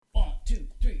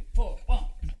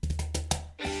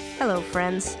Hello,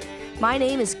 friends. My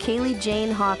name is Kaylee Jane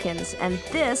Hawkins, and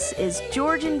this is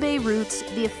Georgian Bay Roots,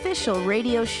 the official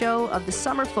radio show of the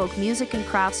Summerfolk Music and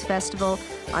Crafts Festival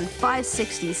on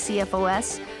 560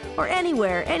 CFOS, or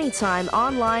anywhere, anytime,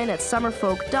 online at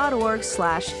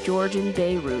summerfolk.org/Georgian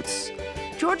Bay Roots.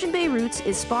 Georgian Bay Roots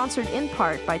is sponsored in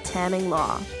part by Tamming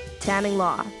Law. Tamming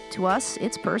Law. To us,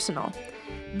 it's personal.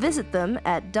 Visit them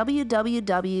at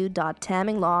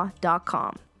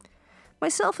www.tamminglaw.com.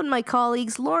 Myself and my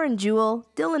colleagues Lauren Jewell,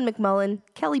 Dylan McMullen,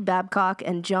 Kelly Babcock,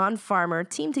 and John Farmer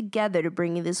team together to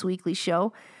bring you this weekly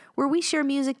show where we share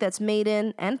music that's made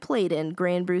in and played in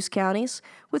Grey and Bruce counties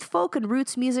with folk and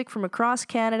roots music from across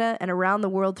Canada and around the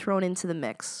world thrown into the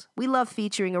mix. We love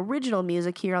featuring original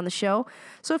music here on the show,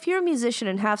 so if you're a musician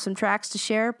and have some tracks to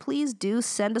share, please do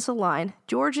send us a line,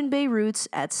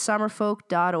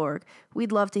 georgianbayroots@summerfolk.org.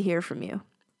 We'd love to hear from you.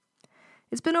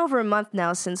 It's been over a month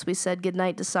now since we said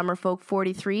goodnight to Summerfolk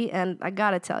 43, and I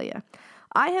gotta tell you,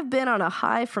 I have been on a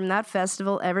high from that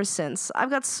festival ever since. I've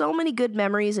got so many good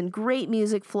memories and great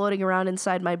music floating around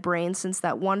inside my brain since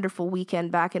that wonderful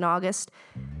weekend back in August.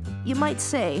 You might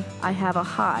say I have a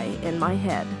high in my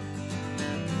head.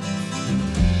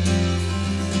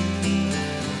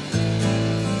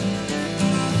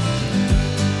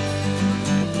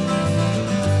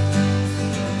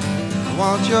 I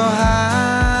want your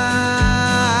high.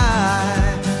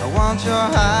 You're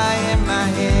high in my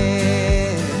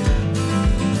head.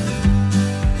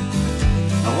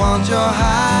 I want your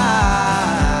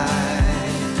high.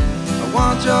 I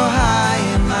want your high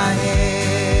in my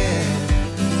head.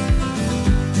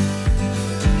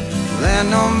 Then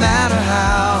no matter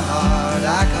how hard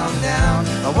I come down,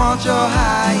 I want your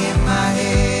high in my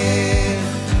head.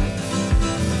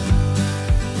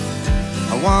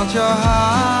 I want your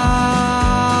heart.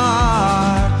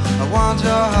 I want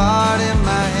your heart in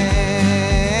my head.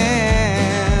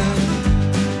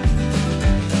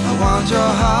 I want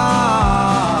your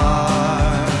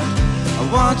heart. I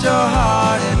want your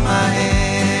heart in my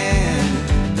hand.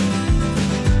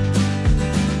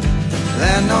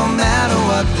 Then no matter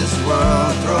what this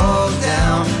world throws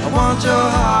down, I want your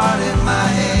heart in my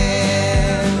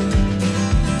hand.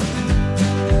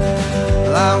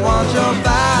 Well, I want your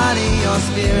body, your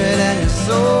spirit and your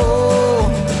soul.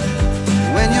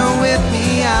 When you're with me,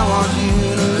 I want you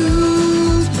to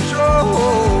lose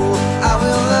control. I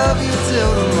will love you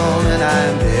till the moment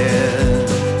I'm dead.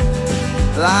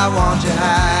 Well, I want you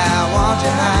high, I want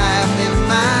you high up in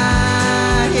my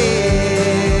head.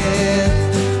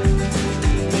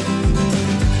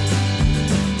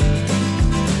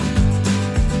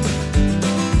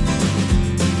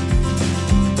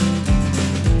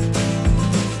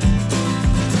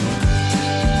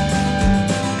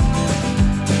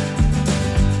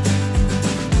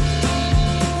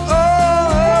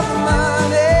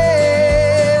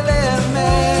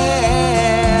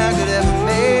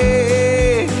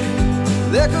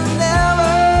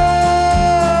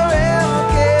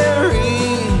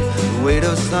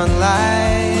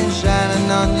 Sunlight shining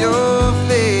on your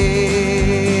face.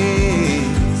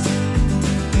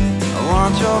 I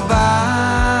want your body.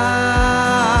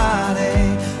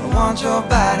 I want your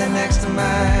body next to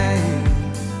mine.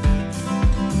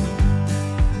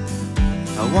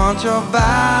 I want your body.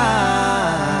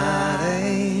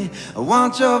 I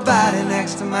want your body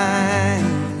next to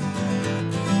mine.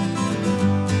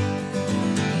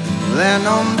 Then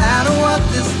no matter what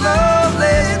this love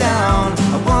lays down,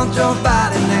 I want your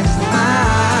body next to mine.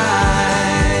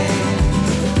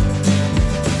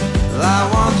 I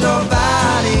want your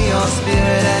body, your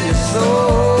spirit and your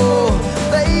soul.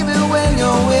 Baby, when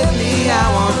you're with me, I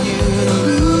want you to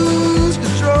lose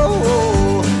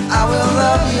control. I will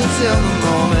love you till the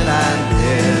moment I'm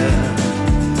dead.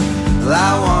 I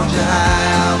want you high,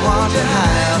 I want you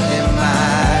high up in my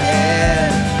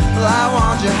head. I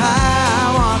want you high.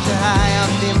 High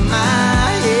up in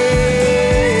my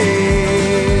head.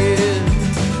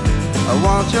 I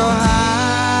want your high.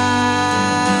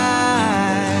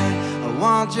 I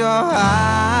want your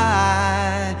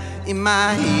high in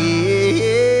my head.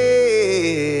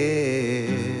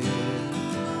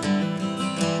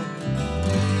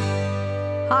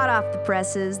 Hot off the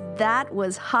presses, that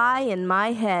was High in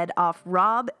My Head off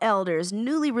Rob Elder's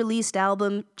newly released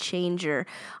album, Changer.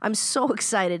 I'm so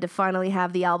excited to finally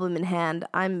have the album in hand.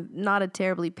 I'm not a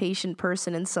terribly patient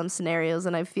person in some scenarios,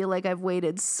 and I feel like I've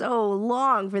waited so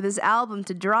long for this album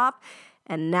to drop,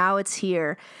 and now it's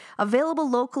here. Available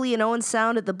locally in Owen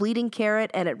Sound at the Bleeding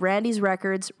Carrot and at Randy's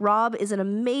Records, Rob is an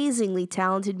amazingly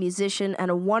talented musician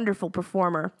and a wonderful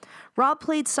performer. Rob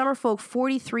played Summerfolk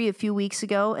 43 a few weeks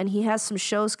ago, and he has some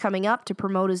shows coming up to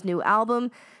promote his new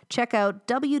album. Check out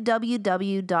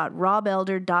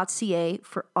www.robelder.ca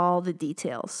for all the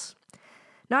details.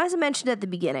 Now, as I mentioned at the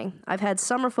beginning, I've had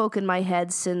Summerfolk in my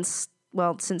head since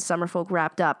Summerfolk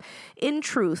wrapped up. In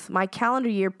truth, my calendar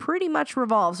year pretty much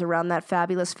revolves around that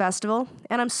fabulous festival,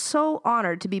 and I'm so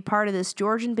honored to be part of this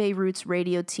Georgian Bay Roots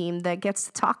radio team that gets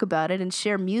to talk about it and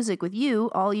share music with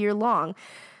you all year long.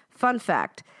 Fun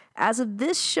fact, as of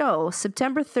this show,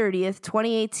 September 30th,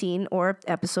 2018, or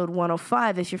episode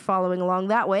 105 if you're following along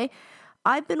that way,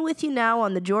 I've been with you now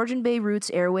on the Georgian Bay Roots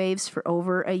airwaves for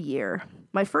over a year.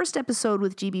 My first episode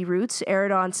with GB Roots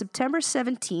aired on September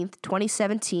 17th,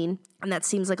 2017, and that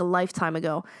seems like a lifetime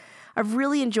ago. I've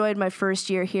really enjoyed my first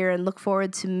year here and look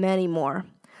forward to many more.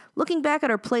 Looking back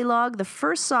at our playlog, the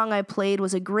first song I played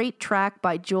was a great track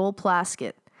by Joel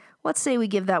Plaskett. Let's say we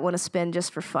give that one a spin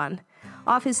just for fun.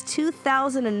 Off his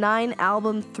 2009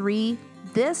 album 3,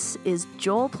 this is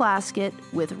Joel Plaskett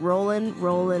with Rollin',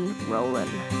 Rollin', Rollin'.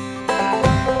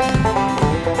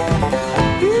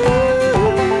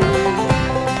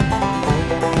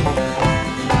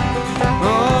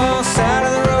 Oh, side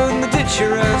of the road in the ditch you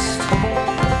rust.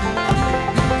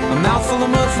 A mouthful of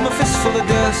mud from a fistful of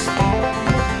dust.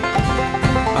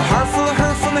 A heart full of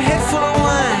hurt from a head full of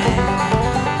wine.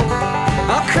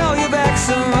 I'll call you back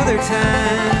some other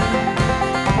time.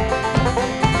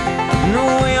 No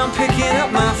way I'm picking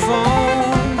up my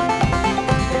phone.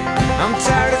 I'm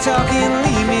tired of talking,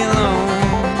 leave me alone.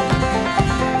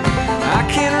 I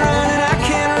can't run and I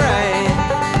can't ride,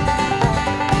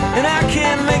 and I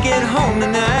can't make it home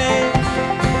tonight.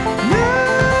 No,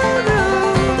 no.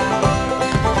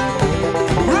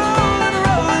 Rolling,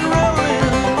 rolling, rolling,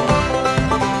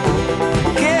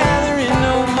 gathering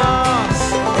no moss.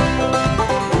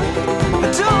 I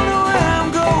don't know where I'm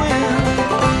going,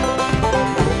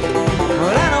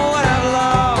 but I know what I've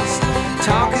lost.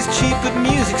 Talk is cheap, but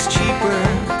music's cheaper.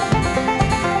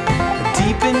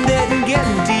 Deep in debt and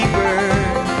getting deeper.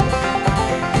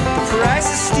 The price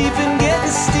is steep and getting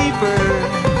steeper.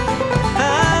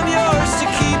 I'm yours to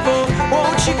keep, oh,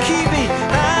 won't you keep me?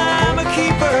 I'm a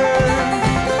keeper.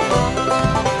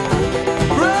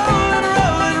 Rolling,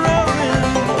 rolling, rolling,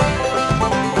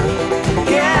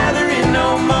 gathering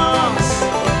no moss.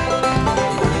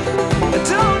 I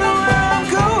don't know where I'm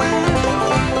going,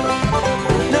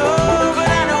 no, but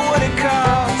I know what it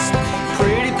costs.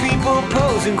 Pretty people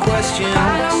posing questions. I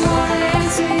don't wanna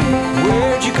answer you.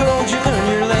 Where'd you go? Did you learn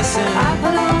your lesson? I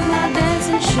put on my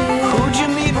dancing shoes. Who'd you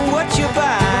meet and what you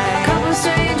buy? Couple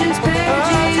strangers, pair of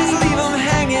jeans. Just leave them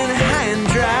hanging high and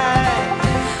dry.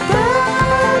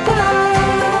 Bye-bye.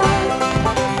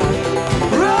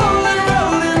 Rolling,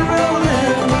 rolling,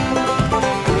 rolling,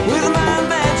 with my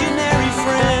imaginary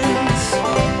friends.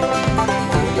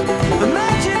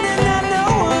 Imagining I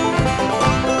know 'em,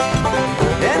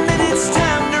 and then it's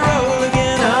time to roll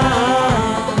again.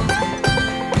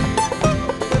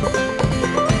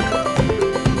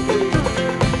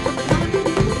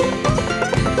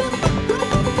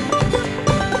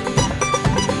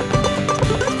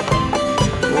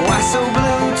 Why so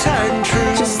blue, tired and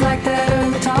true? Just like that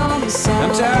old Thomas song.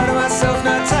 I'm tired of myself,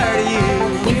 not tired of you.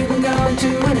 You've been gone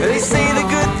too many They say the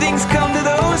good things come to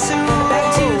those who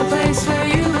back to the place where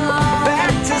you belong.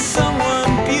 back to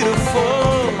someone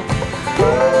beautiful.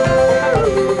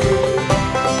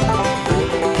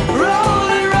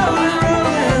 Rolling, rolling,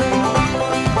 rolling,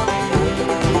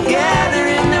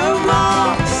 gathering no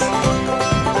moss.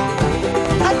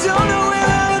 I don't know where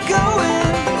I'm going,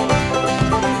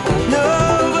 no,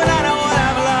 but I know what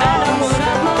I've lost.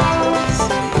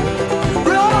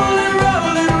 Rolling,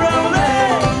 rolling,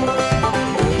 rolling,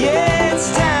 yeah, it's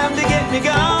time to get me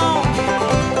gone.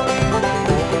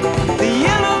 The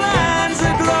yellow lines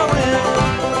are glowing.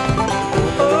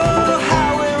 Oh,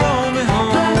 highway, roll me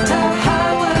home. Blacktop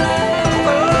highway.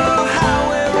 Oh,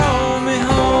 highway, roll me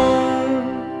home.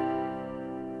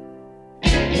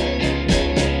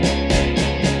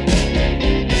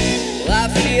 Well, I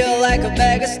feel like a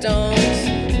bag of stones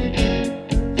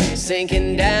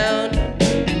sinking down.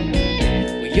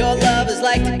 Well, your love is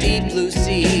like the deep blue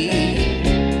sea,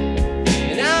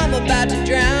 and I'm about to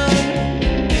drown.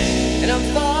 And I'm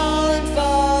falling,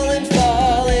 falling,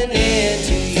 falling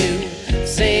into you.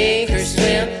 Sink or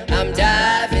swim, I'm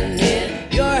diving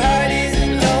in. Your heart is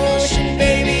an ocean,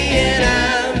 baby, and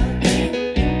I'm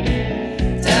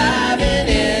diving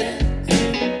in.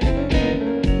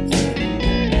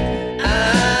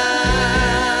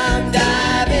 I'm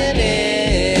diving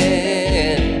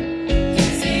in.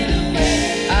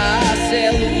 I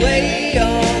sail away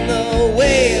on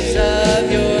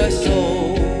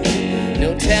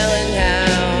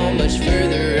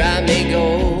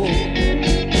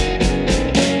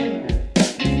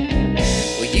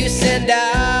send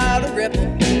out a ripple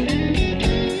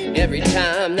every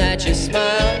time that you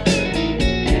smile.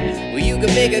 Well, you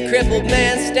can make a crippled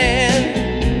man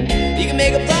stand, you can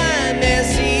make a blind man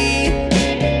see.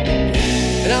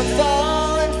 And I'm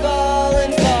falling,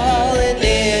 falling, falling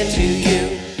into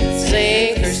you.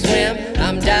 Sink or swim,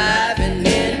 I'm diving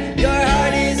in. Your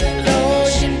heart is an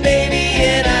ocean, baby,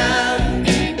 and I'm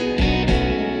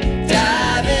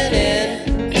diving in.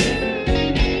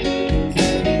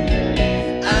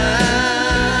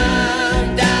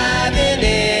 I'm diving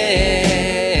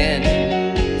in.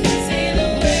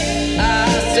 I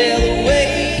sail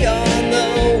away on the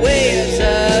waves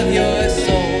of your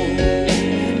soul.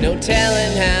 No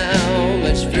telling how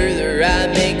much further I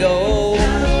may go.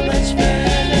 How much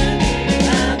further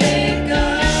I may go.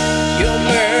 Your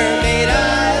mermaid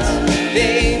eyes,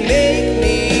 they make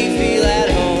me feel at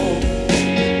home.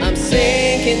 I'm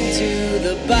sinking to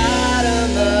the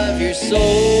bottom of your soul.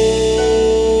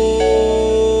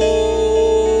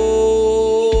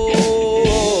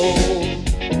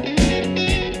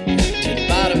 To the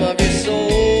bottom of your soul.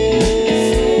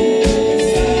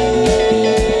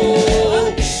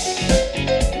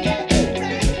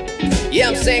 Yeah,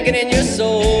 I'm sinking in your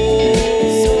soul. Woo!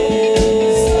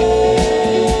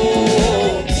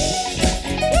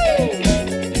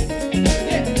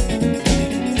 Yeah.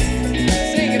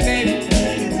 Sing it, baby.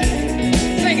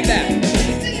 Sing it down.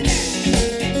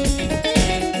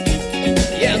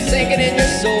 Yeah, I'm sinking in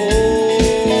your soul.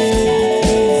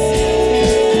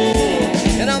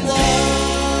 And I'm lost.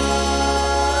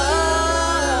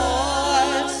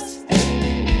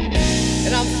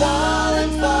 And I'm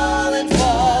falling, falling,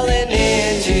 falling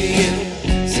into you.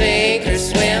 Sink or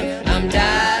swim, I'm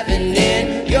diving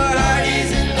in. Your heart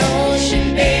is an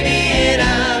ocean, baby, and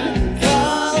I'm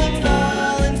falling,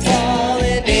 falling,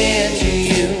 falling into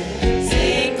you.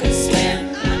 Sink or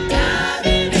swim, I'm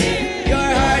diving in. Your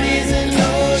heart is an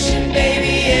ocean,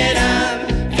 baby, and I'm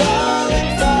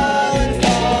falling, falling,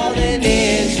 falling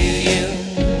into you.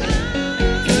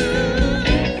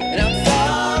 And I'm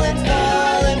falling,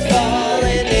 falling,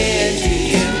 falling into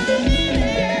you.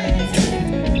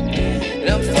 And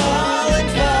I'm falling,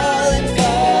 falling,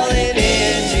 falling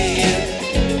into you.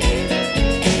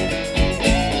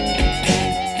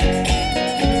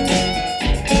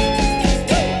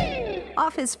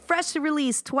 Off his freshly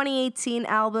released 2018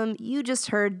 album, you just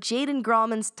heard Jaden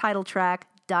Grauman's title track,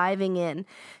 Diving In.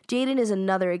 Jaden is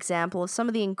another example of some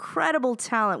of the incredible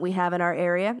talent we have in our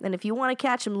area, and if you want to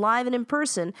catch him live and in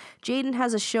person, Jaden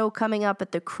has a show coming up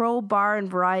at the Crow Bar and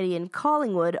Variety in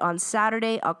Collingwood on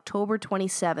Saturday, October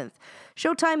 27th.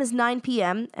 Showtime is 9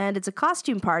 p.m., and it's a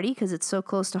costume party because it's so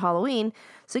close to Halloween,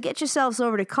 so get yourselves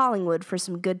over to Collingwood for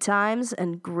some good times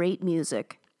and great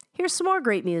music. Here's some more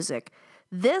great music.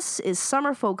 This is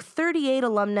Summerfolk 38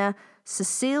 alumna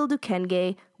Cecile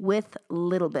Dukenge with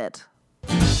Little Bit.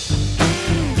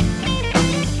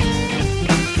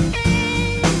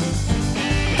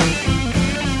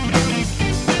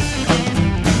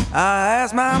 I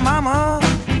asked my mama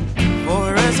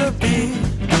for a recipe,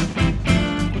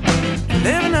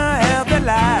 living a healthy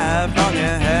life, long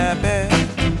and happy.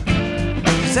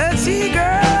 She said, see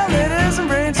girl, it isn't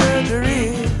brain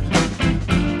surgery.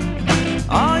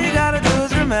 All you gotta do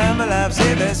is remember life's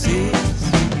ABCs.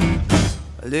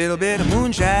 A little bit of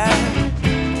moonshine,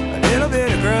 a little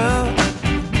bit of grub,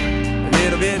 a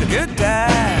little bit of good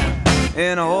time,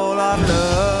 and a whole lot of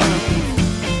love.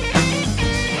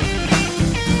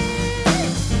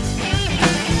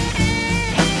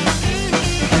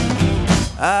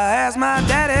 I asked my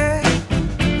daddy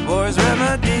for his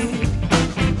remedy,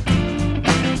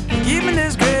 keeping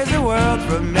this crazy world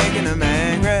from making him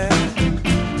angry.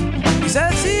 He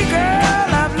said, see girl,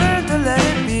 I've learned to let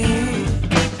it be,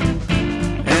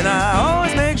 and I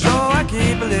always make sure I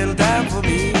keep a little time for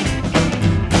me.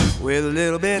 With a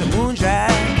little bit of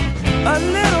moonshine, a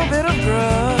little bit of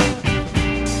grub,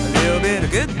 a little bit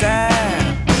of good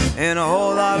time, and a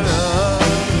whole lot of love.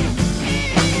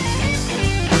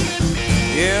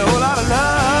 Yeah, a whole lot of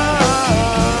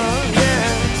love, yeah.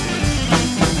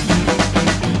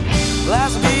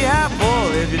 Glass will be half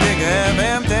full if you drink half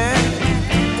empty.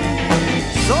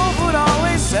 Soul food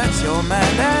always sets your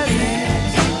mind at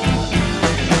ease.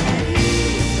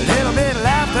 A little bit of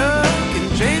laughter can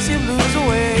chase your blues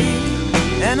away,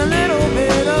 and a little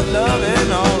bit of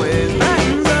loving always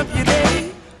brightens up your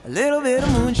day. A little bit of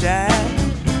moonshine,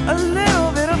 a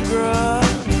little bit of grub,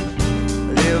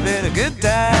 a little bit of good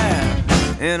time,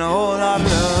 and a whole lot of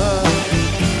love.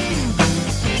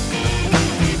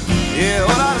 Yeah, a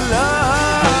whole lot of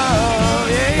love,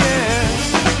 yeah, yeah.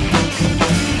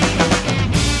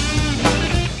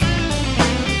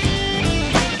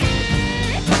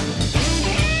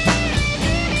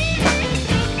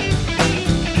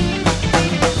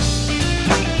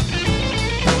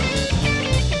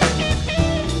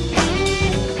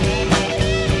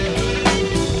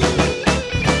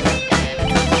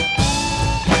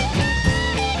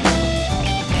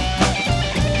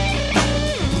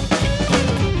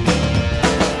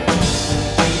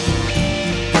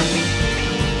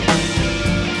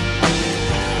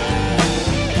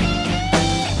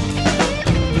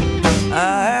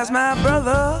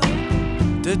 brother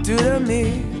to tutor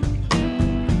me.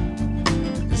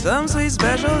 Some sweet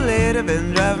special lady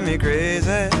been driving me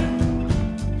crazy.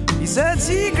 He said,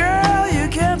 see girl, you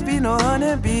can't be no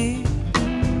honeybee.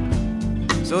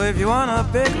 So if you wanna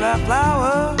pick that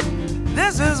flower,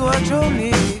 this is what you'll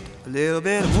need. A little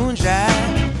bit of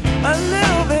moonshine, a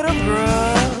little bit of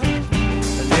grub,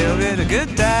 a little bit of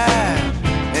good time,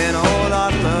 and a whole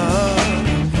lot of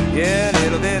love. Yeah, a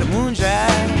little bit of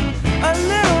moonshine, a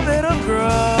little bit of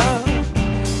grub, a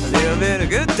little bit of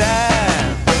good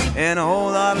time, and a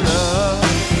whole lot of love.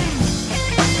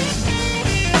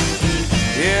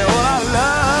 Yeah, a whole lot of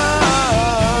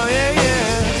love. Yeah, yeah.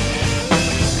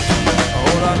 A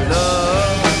whole lot of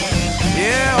love.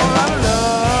 Yeah, a whole lot of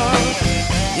love.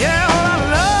 Yeah, a whole lot of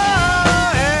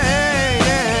love. Yeah,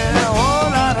 yeah, a whole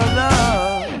lot of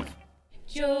love.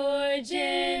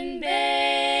 Georgian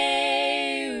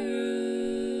Bay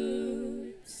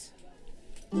Roots.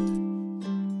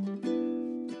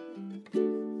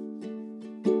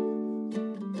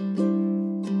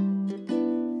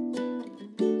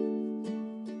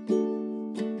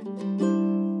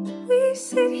 We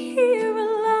sit here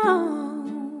alone,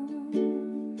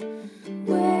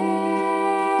 waiting.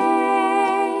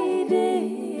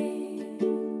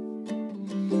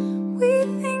 We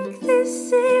think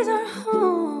this is our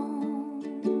home,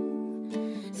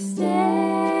 staying.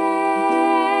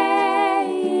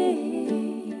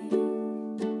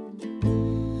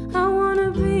 I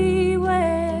wanna be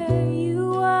where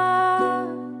you are,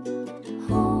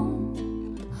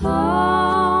 home,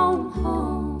 home,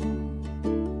 home.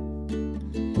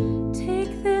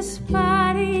 Take this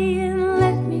body and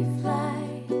let me fly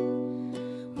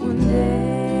one day,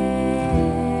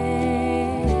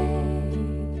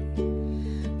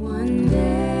 one day.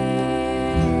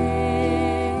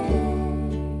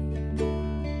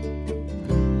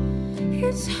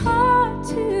 It's hard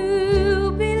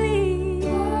to believe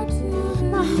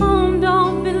my home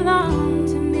don't belong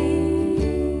to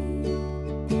me,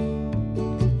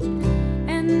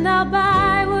 and I'll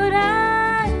buy what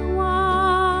I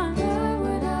want,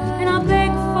 and I'll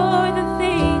beg for the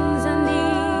things I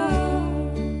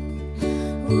need.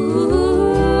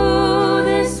 Ooh,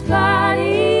 this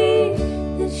body,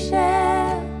 this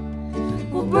shell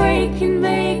will break and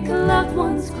make loved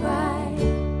ones cry.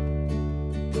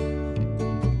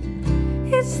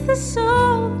 It's the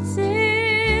soul that's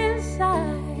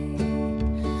inside,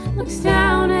 looks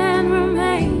down and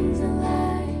remains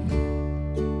alive.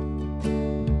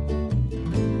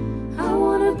 I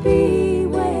wanna be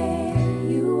where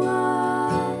you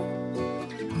are,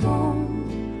 home,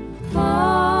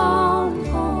 home,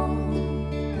 home.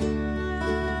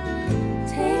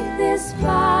 Take this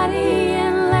body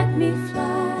and let me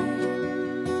fly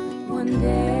one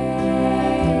day,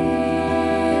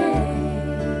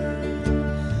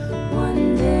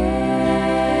 one day,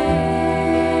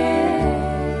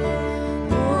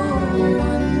 oh,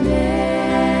 one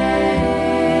day,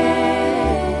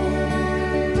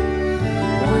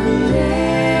 one day.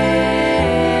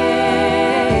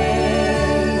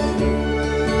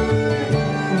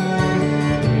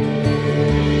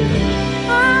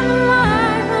 I'm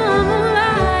alive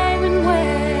and well. I'm alive and well.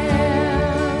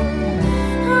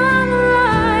 I'm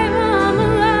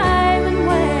alive and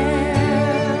well.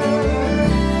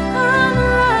 I'm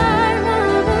alive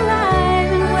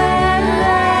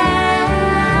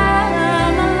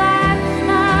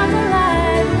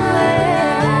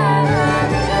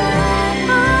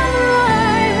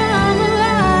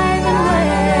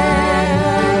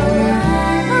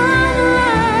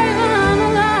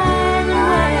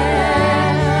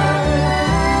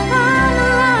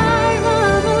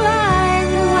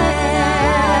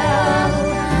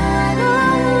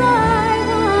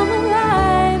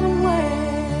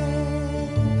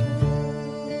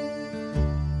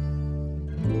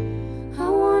I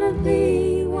wanna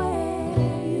be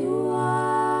where you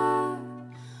are,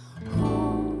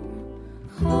 home,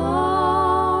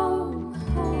 home,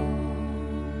 home.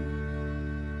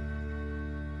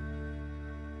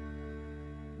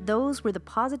 Those were the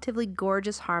positively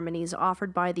gorgeous harmonies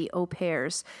offered by the Au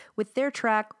Pairs with their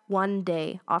track One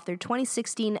Day off their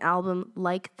 2016 album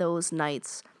Like Those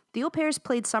Nights. The Au Pairs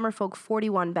played Summerfolk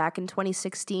 41 back in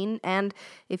 2016, and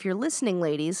if you're listening,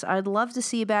 ladies, I'd love to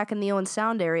see you back in the Owen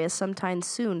Sound area sometime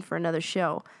soon for another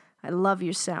show. I love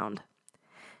your sound.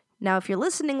 Now, if you're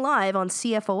listening live on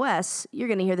CFOS, you're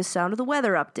going to hear the sound of the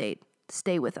weather update.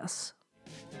 Stay with us.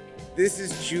 This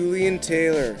is Julian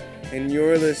Taylor, and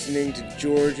you're listening to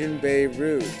Georgian Bay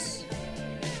Roots.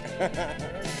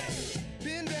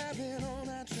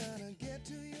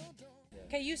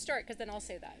 Okay, you start, because then I'll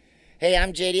say that. Hey,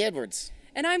 I'm JD Edwards.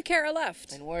 And I'm Kara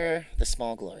Left. And we're the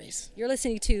Small Glories. You're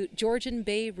listening to Georgian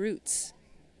Bay Roots.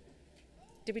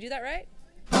 Did we do that right?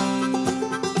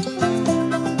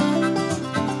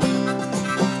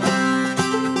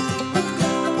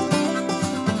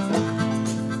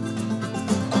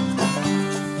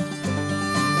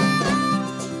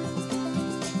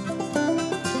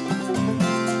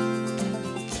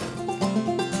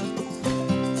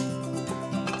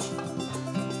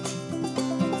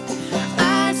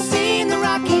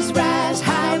 Rockies rise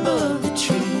high above the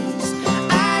trees.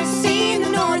 I've seen the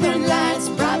northern lights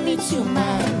brought me to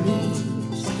my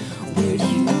knees. Where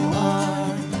you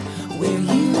are, where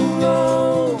you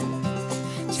roam,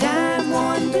 time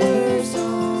wanders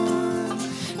on,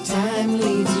 time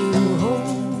leads you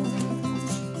home.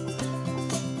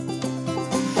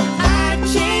 I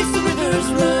chase the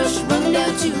river's rush, run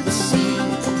down to the sea.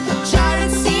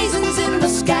 Charted seasons in the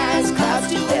skies, clouds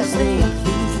do as they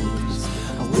please.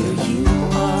 Where you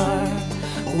are,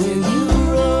 where you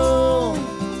roam,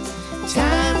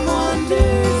 time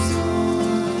wanders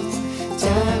on,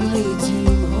 time leads you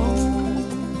home.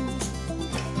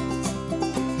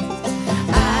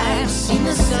 I've seen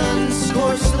the sun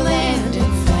scorch the land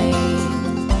in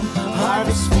flame,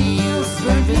 harvest fields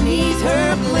burn beneath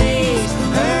her blaze,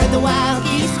 heard the wild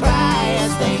geese cry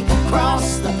as they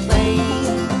cross the plain,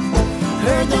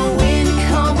 heard the wind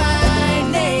call my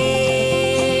name.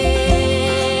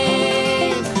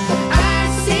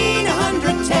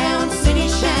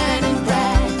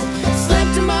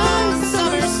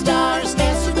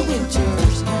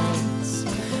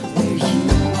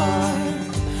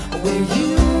 Where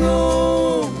you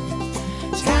roam,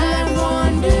 time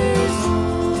wanders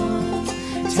on,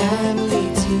 time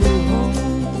leads you home.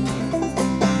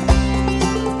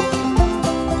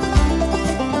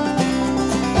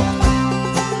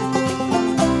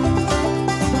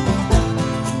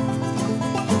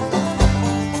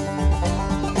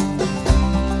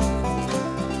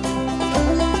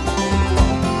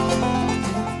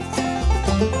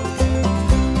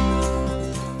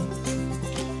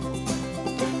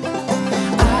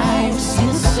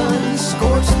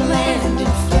 Scorch the land in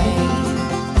flame,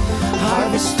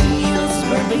 harvest fields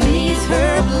burn beneath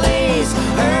her blaze,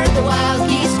 heard the wild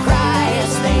geese cry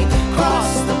as they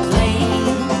cross the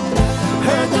plain,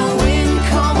 heard the wind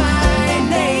call my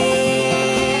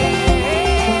name.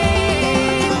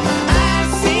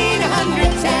 I've seen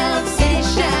 100 towns, cities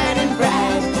shining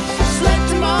bright, slept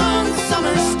among the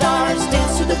summer stars,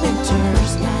 danced through the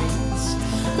winter's nights.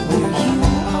 Where you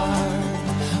are,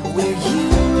 where you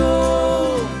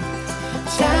roam,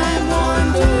 time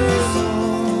wanders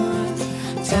on,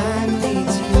 time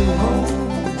leads you home.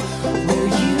 Where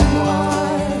you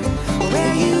are,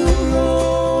 where you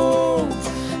roam,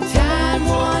 time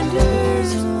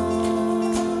wanders on.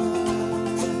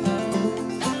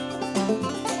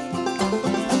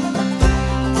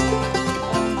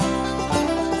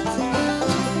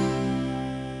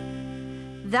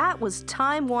 That was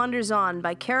Time Wanders On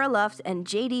by Kara Luft and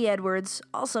J.D. Edwards,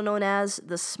 also known as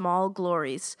The Small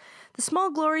Glories. The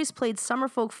Small Glories played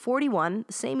Summerfolk 41,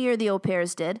 the same year the Au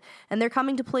Pairs did, and they're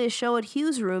coming to play a show at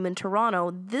Hughes Room in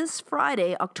Toronto this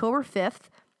Friday, October 5th.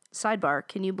 Sidebar,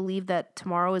 can you believe that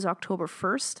tomorrow is October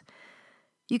 1st?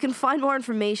 You can find more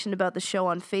information about the show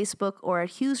on Facebook or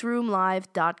at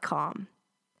hughesroomlive.com.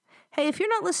 Hey, if you're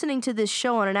not listening to this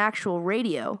show on an actual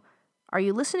radio, are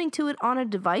you listening to it on a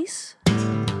device?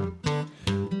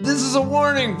 This is a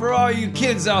warning for all you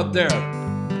kids out there.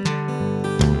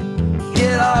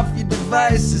 Get off your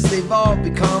devices, they've all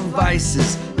become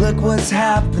vices. Look what's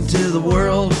happened to the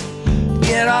world.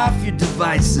 Get off your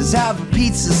devices, have a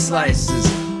pizza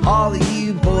slices. All of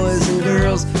you boys and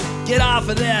girls, get off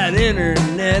of that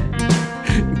internet.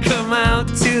 Come out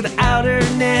to the outer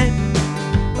net.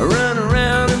 Run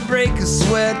around and break a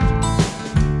sweat.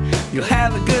 You'll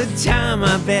have a good time,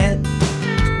 I bet.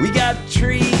 We got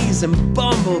trees and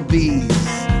bumblebees.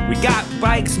 We got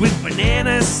bikes with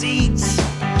banana seats.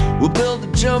 We'll build a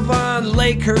jump on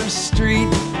Lakehurst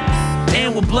Street,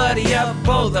 and we'll bloody up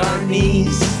both our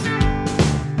knees.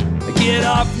 Get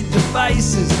off your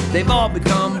devices, they've all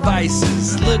become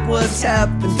vices. Look what's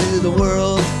happened to the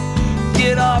world.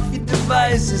 Get off your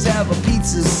devices, have a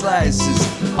pizza slices.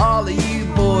 All of you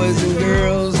boys and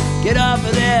girls, get off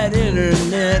of that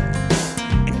internet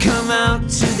and come out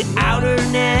to the outer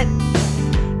net.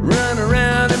 Run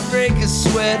around and break a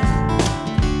sweat.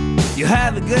 You'll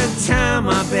have a good time,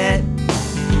 I bet.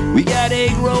 We got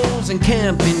egg rolls and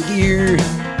camping gear,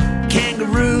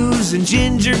 kangaroos and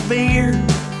ginger beer.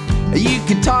 You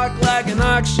can talk like an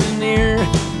auctioneer.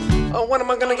 Oh, what am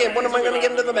I gonna get? What am I gonna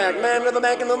get into the back? Man, to the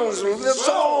back and the nose.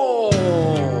 Oh!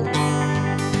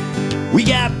 We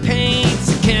got paints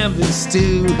canvas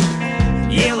too.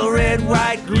 Yellow, red,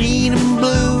 white, green, and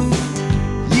blue.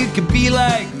 You could be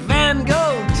like Van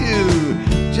Gogh too.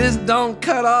 Just don't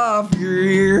cut off your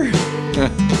ear.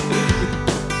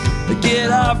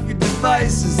 Get off your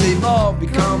devices, they've all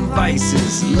become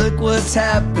vices. Look what's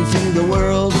happened to the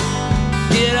world.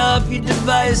 Get off your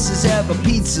devices, have a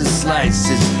pizza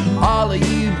slices. All of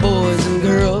you boys and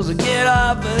girls, get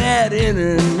off of that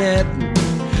internet.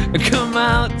 Come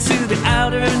out to the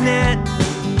outer net.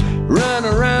 Run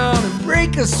around and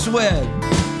break a sweat.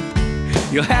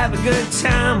 You'll have a good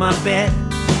time, I bet.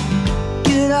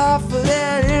 Get off of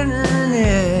that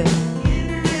internet.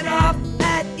 Get off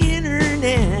that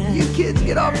internet. You kids,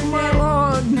 get off of my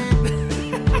lawn.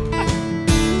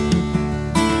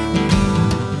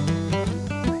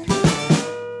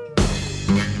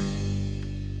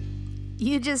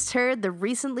 You just heard the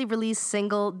recently released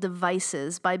single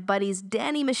Devices by buddies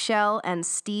Danny Michelle and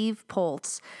Steve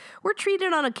Poltz. We're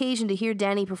treated on occasion to hear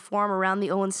Danny perform around the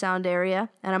Owen Sound area,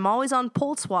 and I'm always on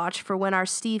Poltz watch for when our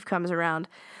Steve comes around.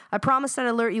 I promised I'd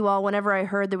alert you all whenever I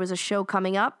heard there was a show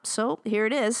coming up, so here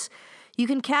it is. You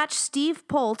can catch Steve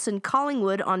Poltz in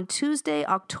Collingwood on Tuesday,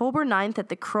 October 9th at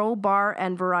the Crow Bar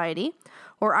and Variety,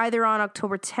 or either on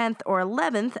October 10th or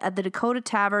 11th at the Dakota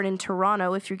Tavern in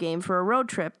Toronto if you're game for a road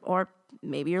trip, or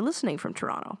maybe you're listening from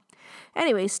Toronto.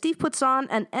 Anyway, Steve puts on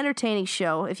an entertaining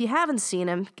show. If you haven't seen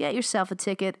him, get yourself a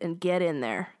ticket and get in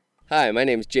there. Hi, my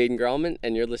name is Jaden Grallman,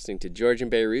 and you're listening to Georgian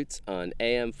Bay Roots on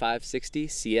AM 560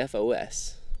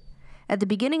 CFOS. At the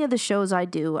beginning of the shows I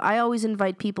do, I always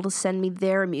invite people to send me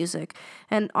their music,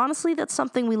 and honestly, that's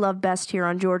something we love best here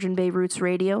on Georgian Bay Roots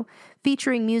Radio,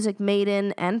 featuring music made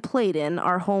in and played in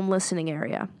our home listening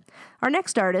area. Our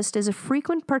next artist is a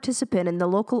frequent participant in the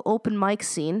local open mic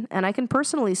scene, and I can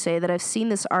personally say that I've seen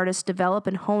this artist develop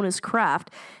and hone his craft,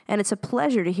 and it's a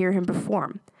pleasure to hear him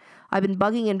perform. I've been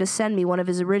bugging him to send me one of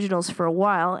his originals for a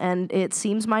while, and it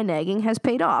seems my nagging has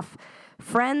paid off.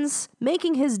 Friends,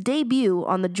 making his debut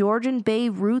on the Georgian Bay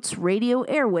Roots radio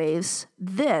airwaves,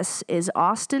 this is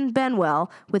Austin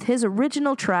Benwell with his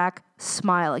original track,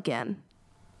 Smile Again.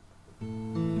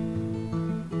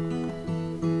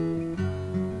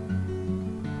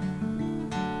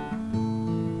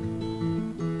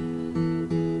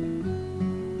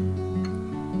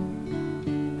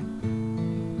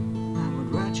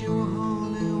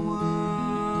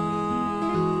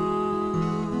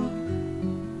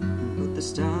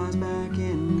 Stars back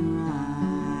in your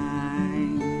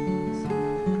eyes,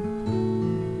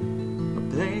 a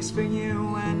place for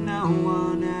you and no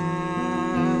one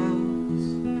else,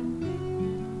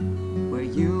 where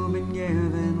you've been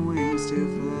given wings to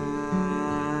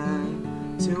fly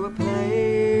to a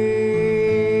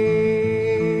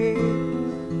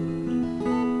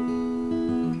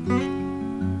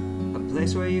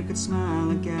place where you could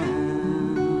smile again.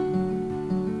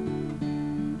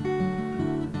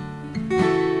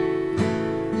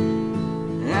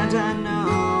 And I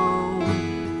know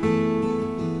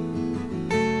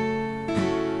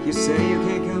you say you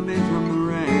can't come in from the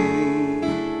rain,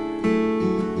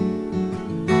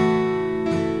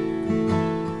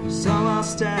 so I'll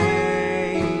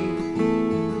stay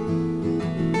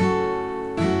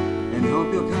and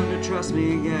hope you'll come to trust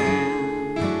me again.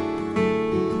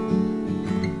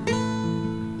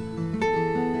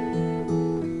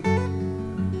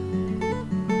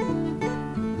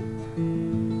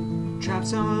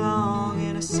 So long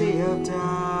in a sea of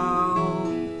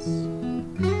doubts,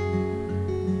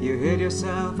 you hid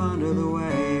yourself under the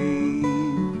waves.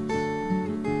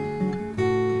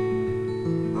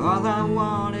 All I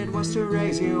wanted was to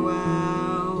raise you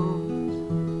out,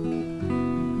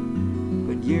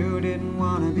 but you didn't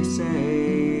want to be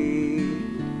safe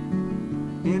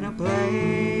in a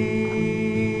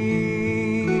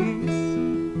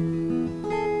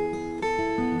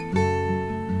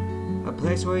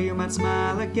place where you might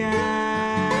smile again.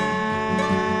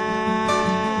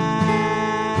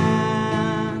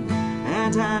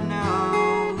 And I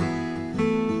know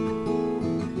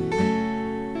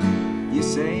you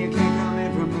say you can't come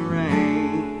in from the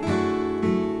rain,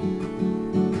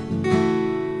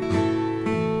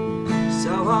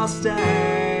 so I'll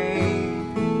stay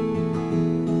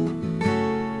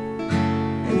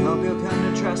and hope you'll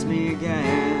come to trust me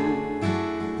again.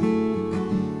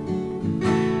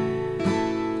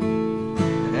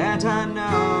 And I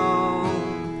know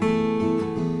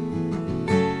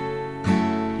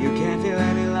you can't feel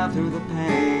any love through the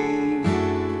pain,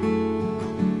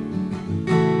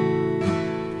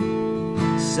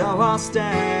 so I'll stay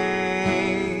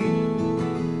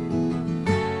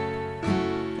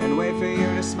and wait for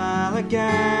you to smile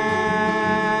again.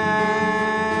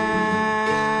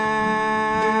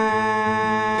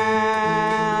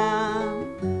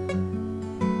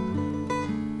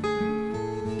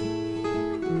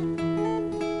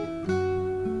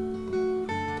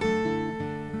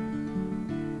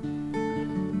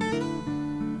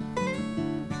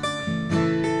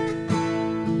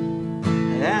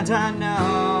 And I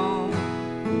know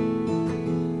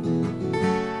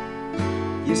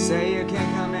you say you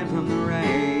can't come in from the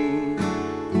rain,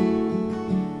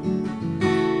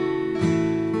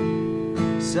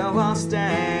 so I'll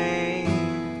stay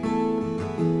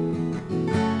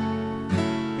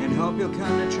and hope you'll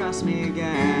come to trust me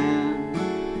again.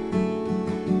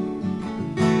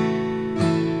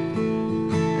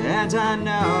 And I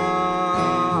know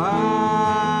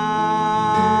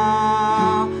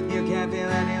you can't feel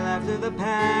any left of the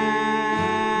pain,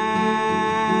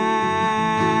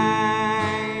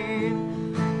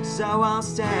 so I'll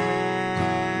stay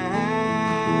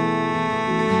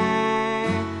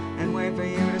and wait for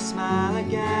you to smile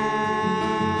again.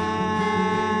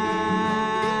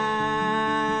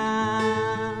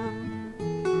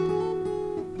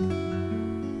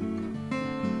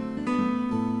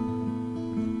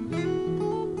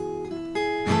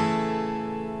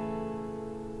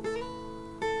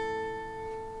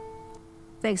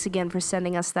 Thanks again for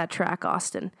sending us that track,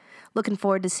 Austin. Looking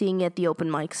forward to seeing you at the open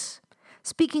mics.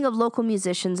 Speaking of local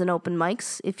musicians and open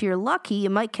mics, if you're lucky, you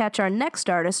might catch our next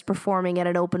artist performing at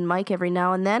an open mic every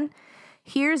now and then.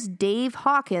 Here's Dave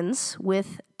Hawkins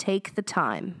with Take the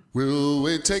Time. Will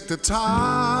we take the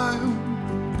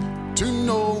time to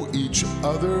know each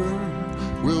other?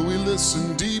 Will we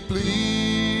listen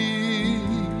deeply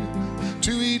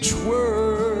to each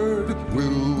word?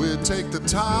 Will we take the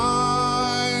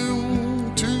time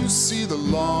to see the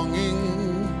longing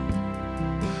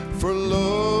for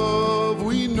love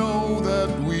we know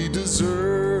that we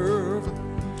deserve?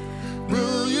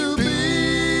 Will you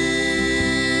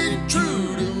be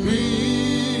true to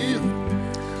me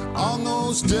on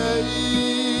those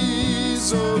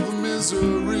days of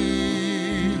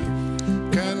misery?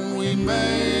 Can we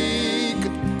make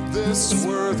this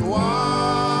worthwhile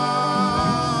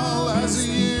as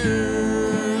the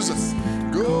years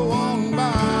go on by?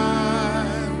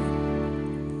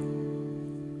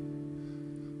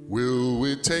 Will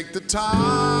we take the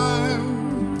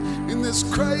time in this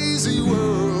crazy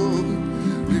world,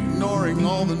 ignoring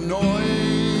all the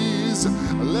noise,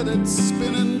 let it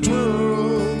spin and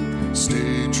twirl,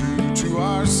 stay true to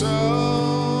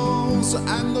ourselves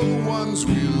and the ones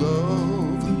we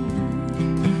love,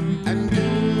 and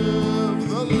give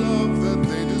the love that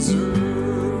they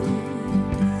deserve?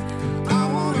 I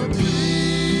wanna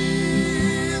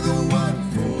be the one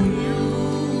for you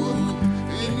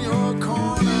in your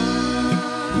corner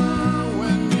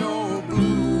when you're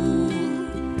blue,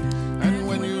 and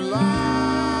when you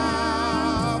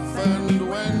laugh and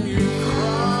when you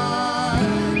cry.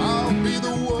 I'll be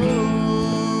the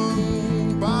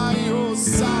one by your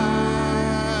side.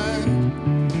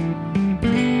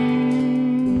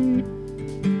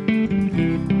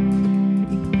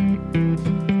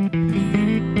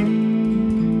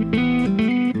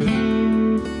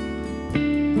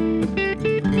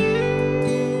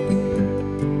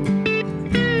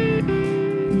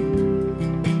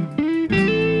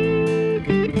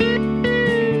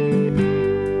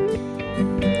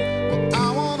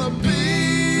 I wanna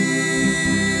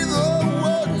be the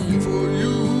one for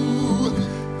you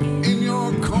in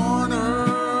your corner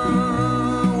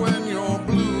when you're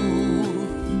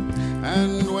blue,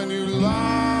 and when you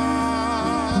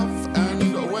laugh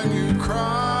and when you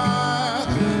cry.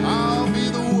 I'll be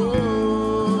the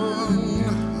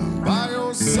one by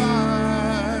your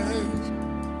side.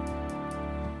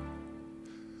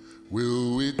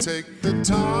 Will we take the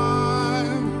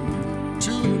time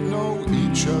to know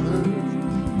each other?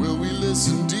 Will we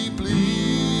listen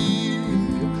deeply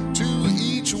to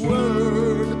each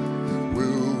word?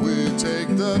 Will we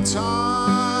take the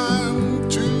time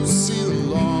to see the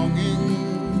longing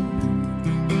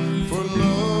for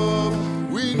love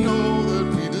we know that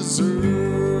we deserve?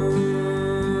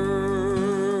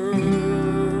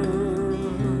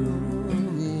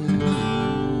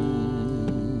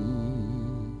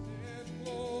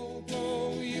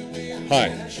 Hi,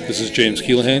 this is James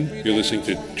Keelahan. You're listening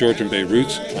to Georgian Bay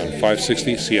Roots on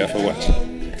 560 CFOS.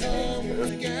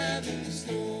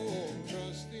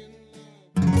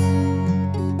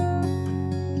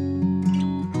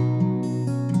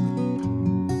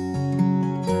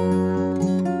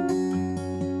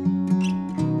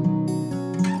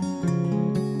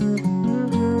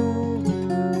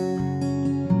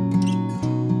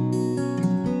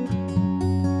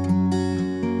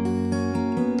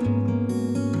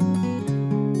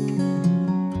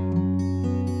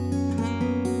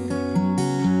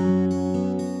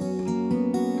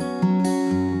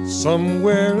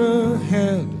 Somewhere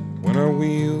ahead, when our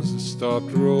wheels have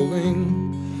stopped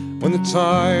rolling, when the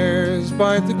tires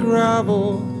bite the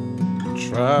gravel,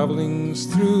 traveling's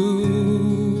through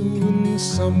and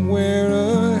somewhere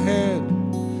ahead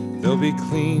there'll be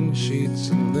clean sheets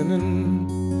and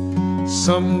linen.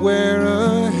 Somewhere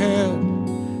ahead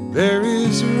there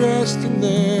is rest and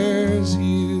there's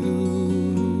you.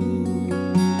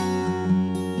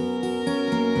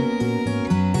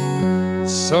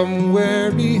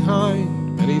 Somewhere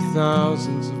behind many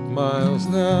thousands of miles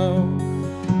now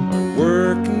are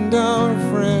working our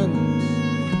friends,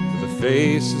 for the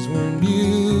faces were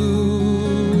new.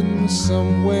 And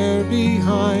somewhere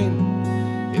behind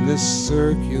in this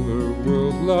circular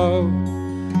world, love,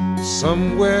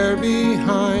 somewhere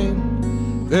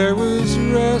behind there was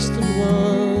rest and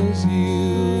was you.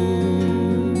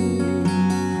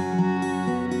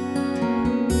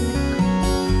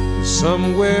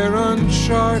 Somewhere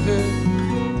uncharted,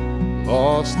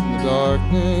 lost in the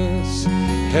darkness,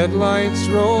 headlights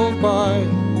roll by,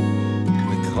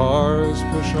 the cars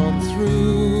push on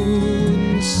through.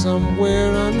 And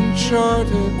somewhere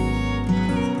uncharted,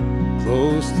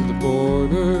 close to the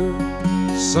border,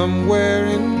 somewhere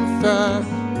in fact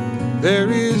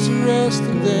there is rest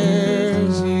and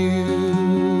there's you.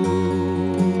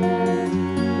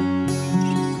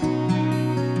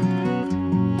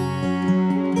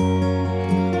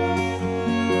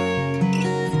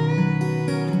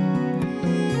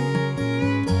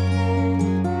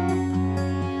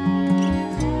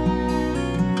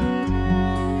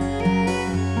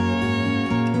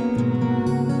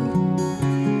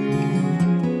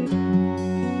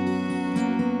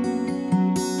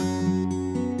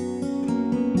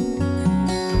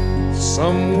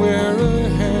 Somewhere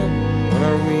ahead, when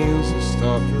our wheels have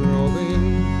stopped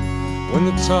rolling, when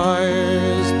the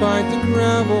tires bite the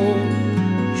gravel,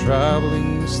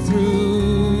 traveling's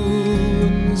through.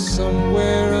 And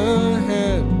somewhere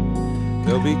ahead,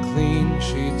 there'll be clean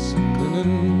sheets and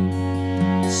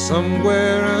linen.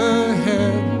 Somewhere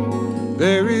ahead,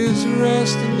 there is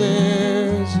rest and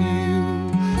there's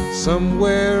you.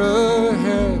 Somewhere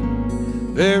ahead,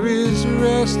 there is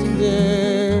rest and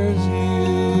there's you.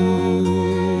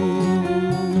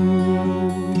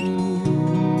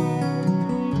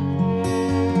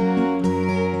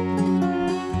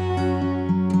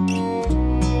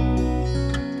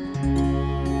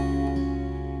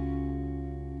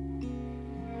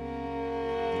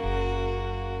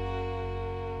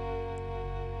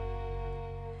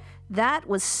 That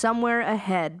was Somewhere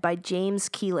Ahead by James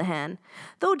Keelahan.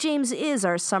 Though James is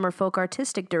our Summer Folk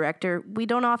artistic director, we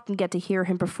don't often get to hear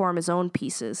him perform his own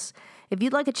pieces. If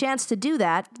you'd like a chance to do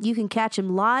that, you can catch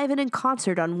him live and in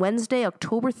concert on Wednesday,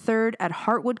 October 3rd at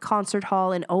Heartwood Concert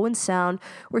Hall in Owen Sound,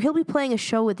 where he'll be playing a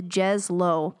show with Jez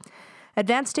Lowe.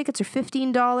 Advance tickets are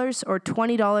 $15 or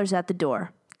 $20 at the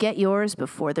door. Get yours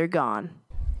before they're gone.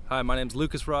 Hi, my name's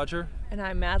Lucas Roger. And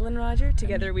I'm Madeline Roger.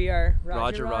 Together we are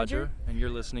Roger. And you're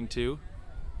listening to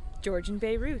Georgian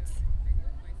Bay Roots.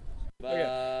 We're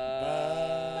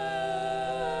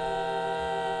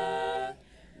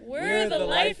the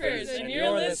Lifers, and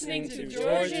you're listening to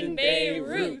Georgian Bay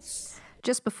Roots.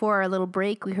 Just before our little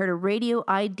break, we heard a radio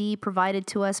ID provided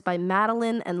to us by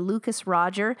Madeline and Lucas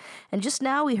Roger, and just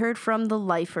now we heard from the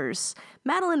Lifers.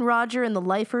 Madeline Roger and the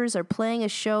Lifers are playing a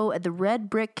show at the Red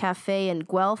Brick Cafe in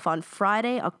Guelph on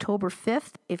Friday, October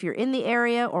 5th, if you're in the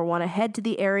area or want to head to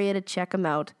the area to check them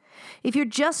out. If you're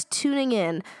just tuning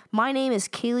in, my name is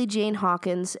Kaylee Jane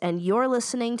Hawkins, and you're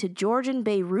listening to Georgian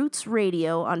Bay Roots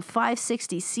Radio on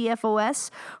 560 CFOS,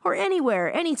 or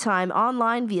anywhere, anytime,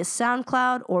 online via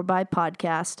SoundCloud or by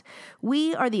podcast.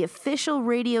 We are the official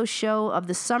radio show of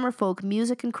the Summer Folk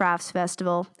Music and Crafts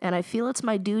Festival, and I feel it's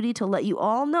my duty to let you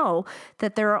all know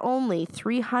that there are only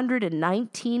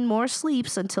 319 more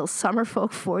sleeps until Summer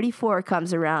Folk 44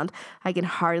 comes around. I can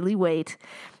hardly wait.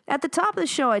 At the top of the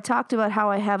show, I talked about how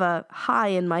I have a high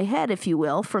in my head, if you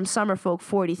will, from Summer Folk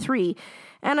 43,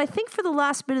 and I think for the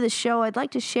last bit of the show, I'd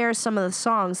like to share some of the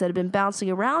songs that have been bouncing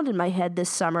around in my head this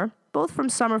summer, both from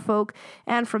Summer Folk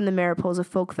and from the Mariposa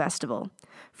Folk Festival.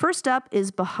 First up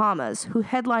is Bahamas, who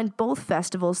headlined both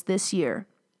festivals this year.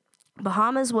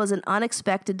 Bahamas was an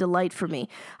unexpected delight for me.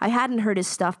 I hadn't heard his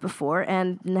stuff before,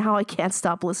 and now I can't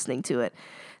stop listening to it.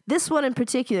 This one in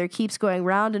particular keeps going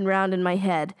round and round in my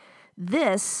head.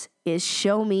 This is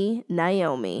Show Me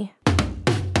Naomi.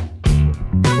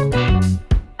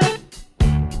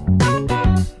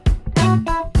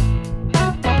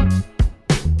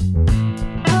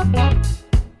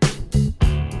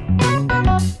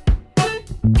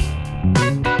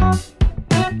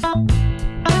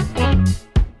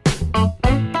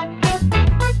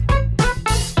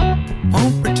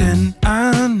 Won't pretend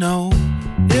I know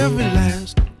every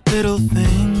last little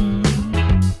thing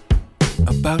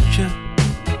about you.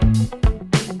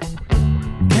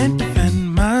 Can't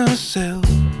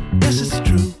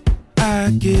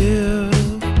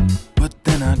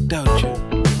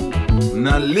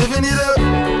Not living it up,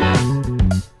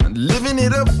 not living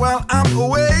it up while I'm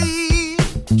away.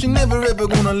 But you're never ever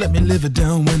gonna let me live it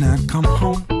down when I come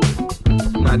home.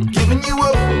 Not giving you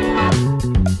up,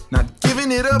 not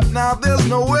giving it up, now there's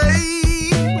no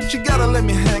way. But you gotta let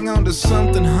me hang on to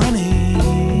something, honey.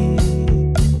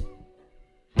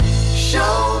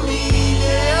 Show me,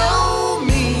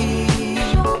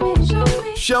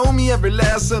 show me every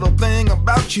last little thing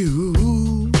about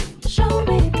you. Show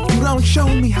me. If you don't show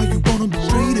me how you wanna be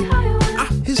treated, our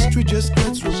history just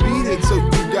gets repeated. So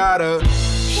you gotta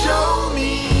show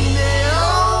me,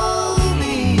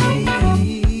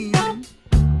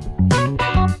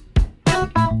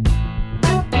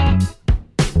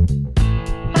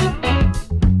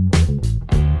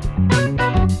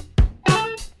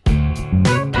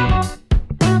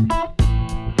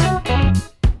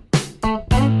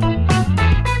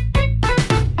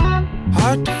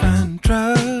 hard to find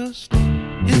trust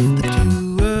if the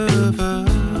two of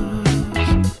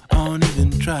us aren't even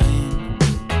trying.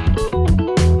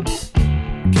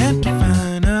 Can't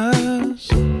define us,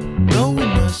 though we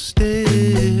must still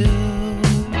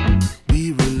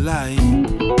be relying.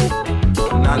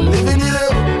 Not living it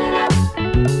up,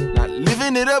 not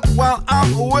living it up while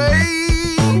I'm away.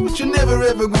 But you're never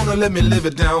ever gonna let me live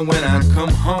it down when I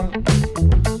come home.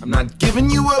 I'm not giving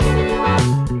you up,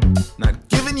 not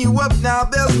giving you up, now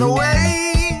there's no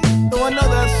way. Though I know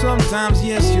that sometimes,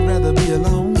 yes, you'd rather be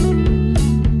alone.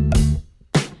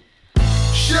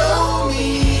 Show me,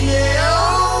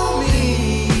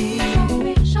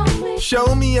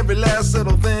 show me every last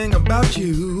little thing about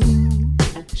you.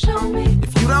 Show me.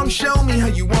 If you don't show me how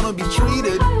you wanna be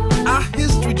treated, our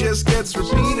history just gets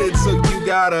repeated. So you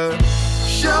gotta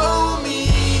show me,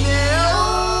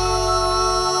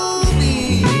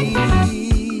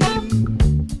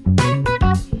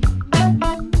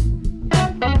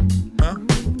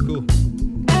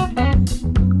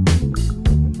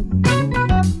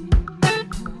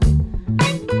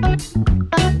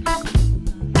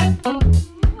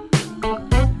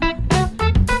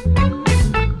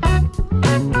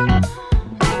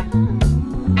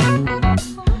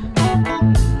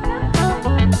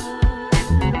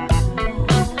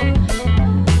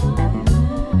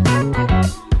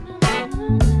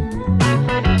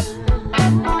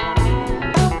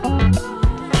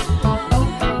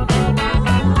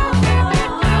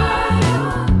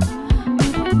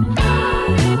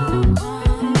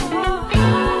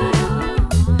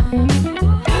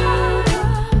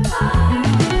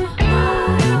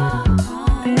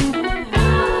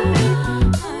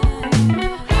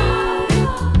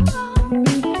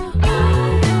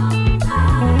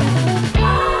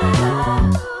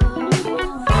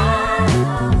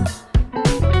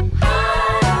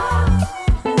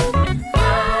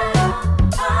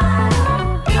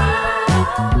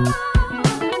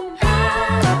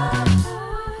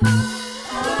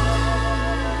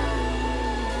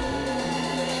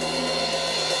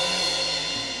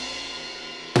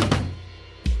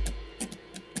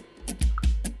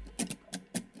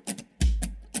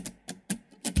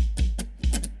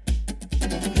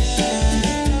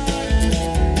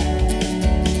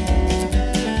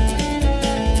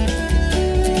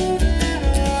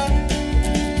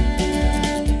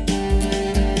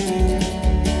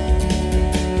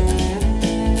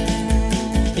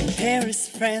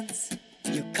 France,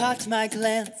 you caught my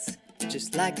glance,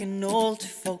 just like an old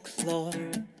folklore.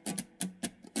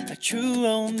 A true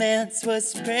romance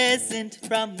was present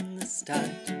from the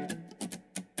start.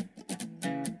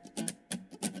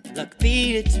 Luck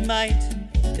be it might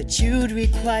that you'd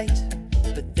requite,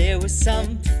 but there was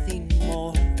something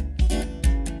more.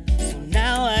 So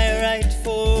now I write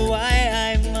for why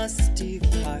I must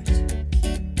depart.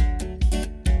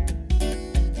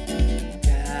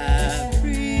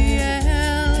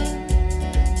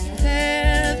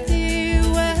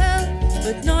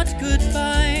 But not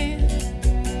goodbye.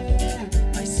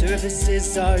 My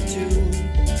services are due.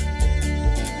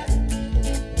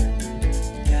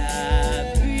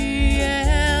 Gabrielle,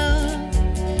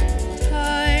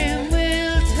 time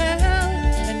will tell,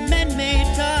 and men may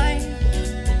die,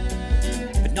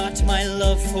 but not my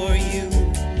love for you.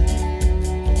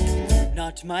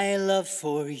 Not my love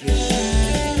for you.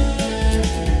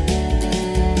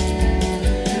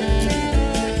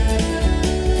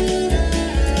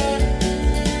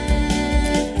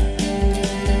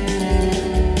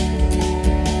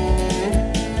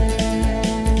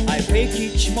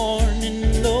 Each morning,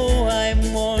 though I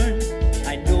mourn,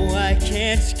 I know I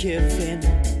can't give in,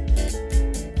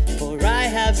 for I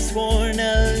have sworn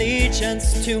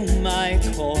allegiance to my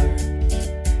core.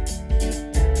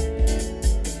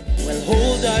 We'll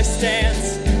hold our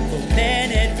stance, for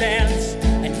men advance,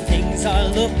 and things are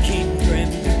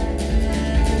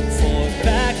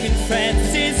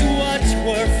friends is what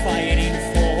we're fighting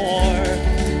for.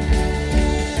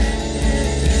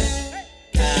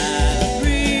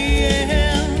 Gabriel,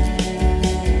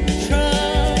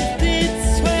 trumpets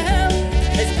swell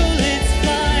as bullets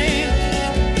fly,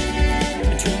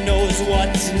 and who knows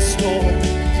what's in store.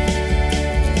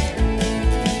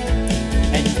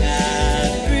 And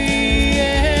Gabriel,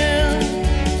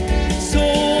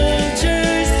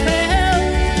 soldiers fell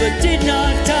but did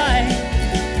not die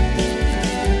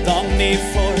long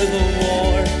before the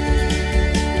war.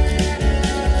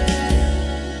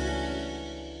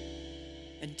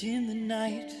 And in the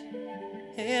night,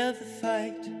 ere the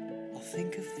fight, I'll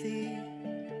think of thee,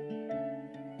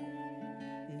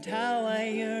 and how I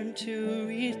yearn to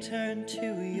return to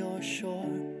your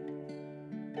shore.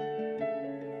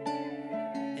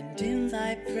 And in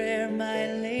thy prayer,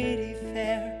 my lady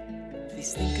fair,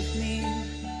 please think of me,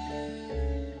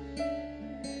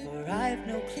 for I've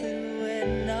no clue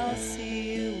when I'll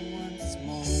see you once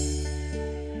more.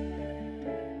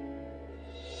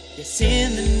 Yes,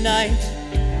 in the night,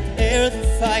 ere the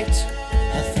fight,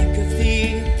 I'll think of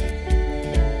thee,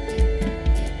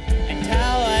 and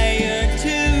how I yearn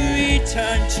to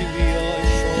return to your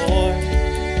shore.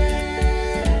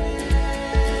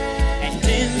 And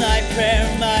in thy prayer,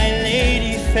 my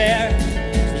lady fair,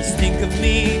 please think of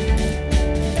me,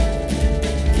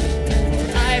 for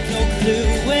I've no clue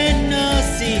when I'll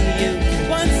see you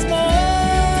once more.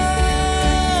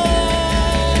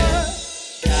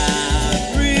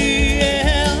 Gabriel,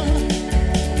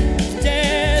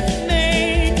 death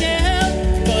may knell,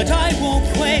 but I won't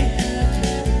quake.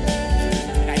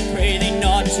 I pray thee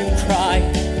not to cry,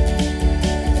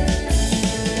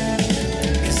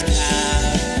 'cause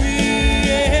Gabriel,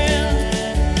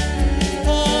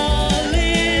 all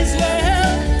is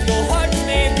well, though hearts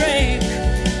may break,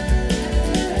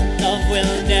 love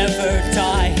will never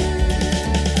die.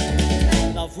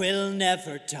 Love will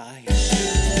never die.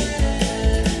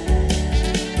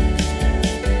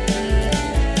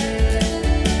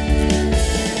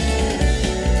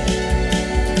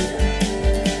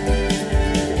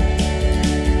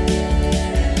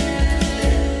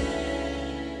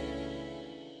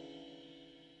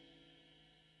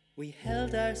 We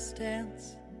held our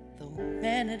stance, though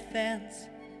men advance,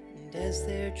 and as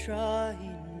they're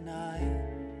drawing nigh,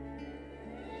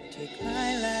 take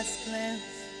my last glance,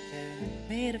 fair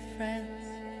maid of France,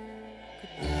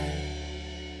 goodbye.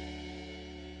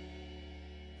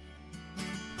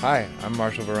 Hi, I'm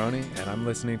Marshall Veroni, and I'm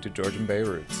listening to Georgian Bay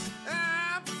Roots.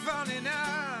 I'm falling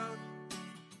out.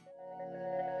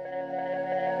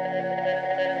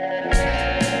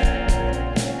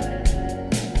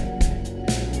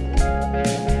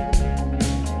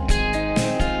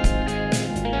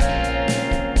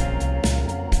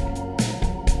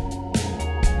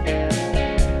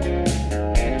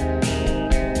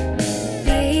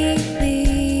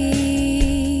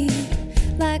 Lately,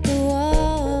 like a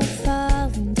wall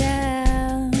falling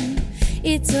down,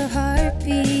 it's a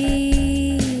heartbeat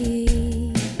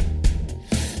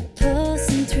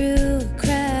pulsing through a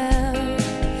crowd.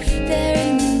 There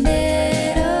in the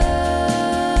middle,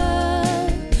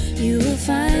 you will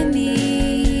find me.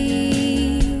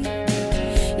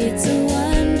 It's a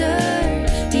wonder,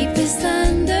 deep as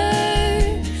thunder.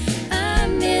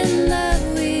 I'm in love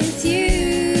with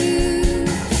you.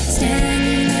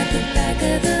 Standing at the back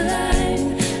of the line,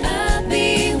 I'll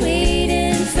be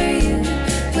waiting for you,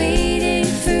 waiting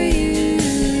for you.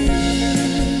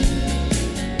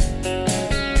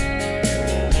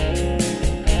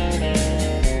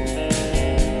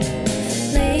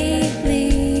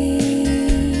 Lately,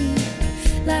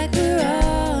 like we're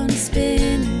on a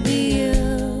spinning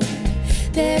wheel,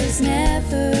 there's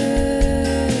never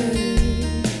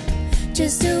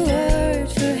just a word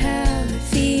for how I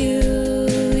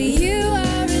feel. You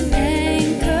are an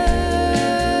anchor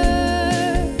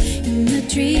in the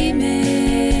dreaming.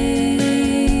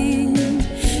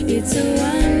 It's a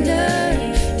wonder,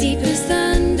 deep as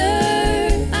thunder.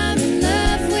 I'm in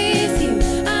love with you,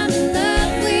 I'm in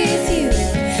love with you.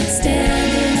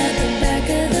 Standing at the back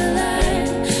of the line,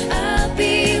 I'll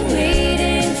be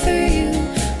waiting for you,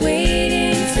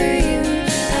 waiting for you.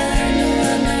 I know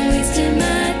I'm not wasting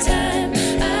my time.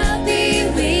 I'll be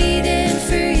waiting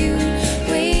for you,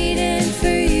 waiting for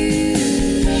you.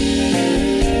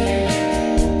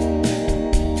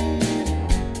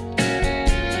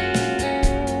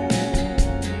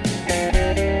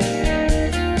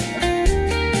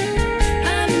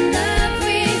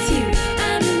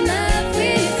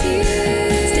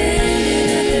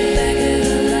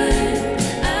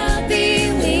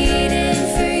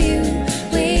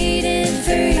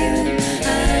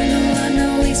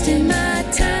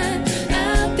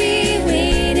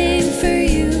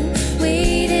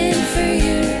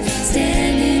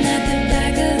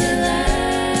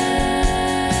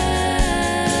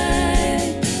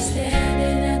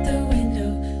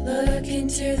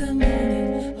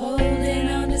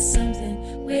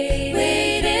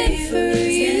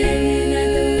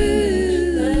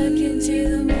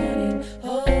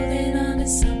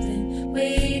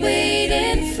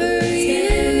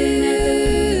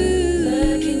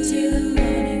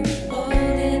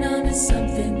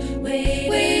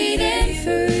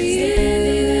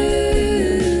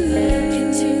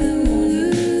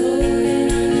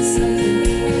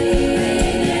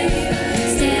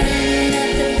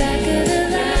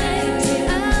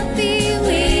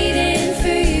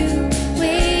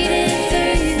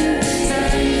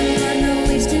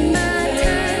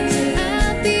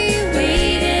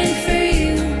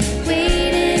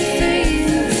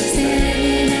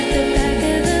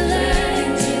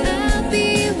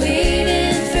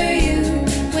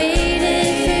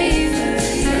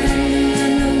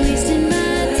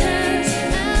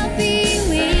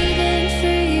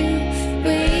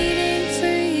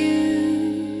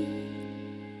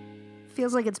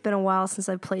 feels like it's been a while since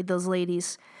I've played those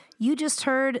ladies. You just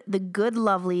heard the Good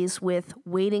Lovelies with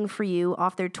Waiting for You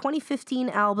off their 2015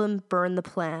 album Burn the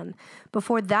Plan.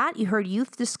 Before that, you heard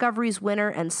Youth Discovery's winner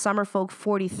and Summerfolk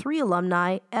 43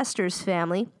 alumni, Esther's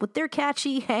Family, with their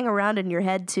catchy Hang Around in Your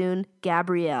Head tune,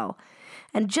 Gabrielle.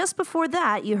 And just before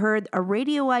that, you heard a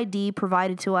radio ID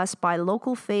provided to us by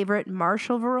local favorite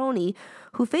Marshall Veroni,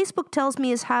 who Facebook tells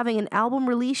me is having an album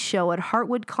release show at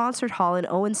Heartwood Concert Hall in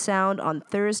Owen Sound on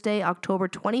Thursday, October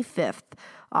 25th.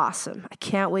 Awesome. I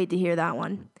can't wait to hear that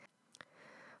one.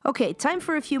 Okay, time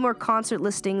for a few more concert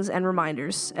listings and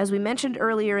reminders. As we mentioned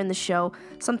earlier in the show,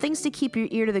 some things to keep your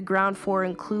ear to the ground for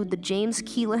include the James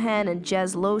Keelahan and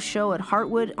Jez Lowe show at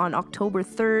Heartwood on October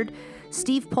 3rd,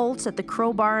 Steve Poltz at the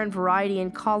Crowbar and Variety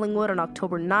in Collingwood on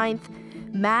October 9th.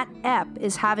 Matt Epp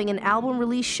is having an album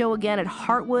release show again at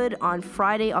Heartwood on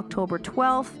Friday, October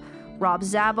 12th. Rob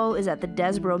Zabo is at the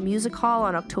Desborough Music Hall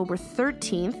on October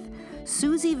 13th.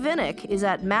 Susie Vinnick is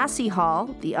at Massey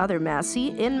Hall, the other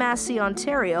Massey, in Massey,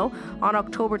 Ontario, on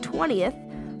October 20th.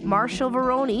 Marshall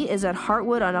Veroni is at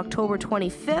Heartwood on October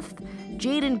 25th.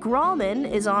 Jaden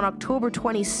Grallman is on October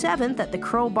 27th at the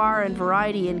Crowbar and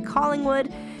Variety in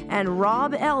Collingwood. And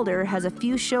Rob Elder has a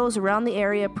few shows around the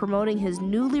area promoting his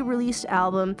newly released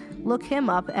album. Look him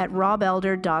up at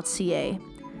robelder.ca.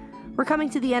 We're coming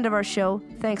to the end of our show.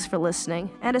 Thanks for listening.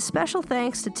 And a special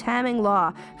thanks to Tamming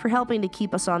Law for helping to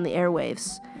keep us on the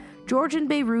airwaves. Georgian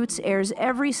Bay Roots airs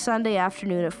every Sunday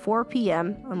afternoon at 4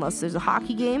 p.m., unless there's a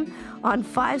hockey game, on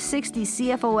 560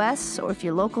 CFOS, or if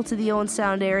you're local to the Owen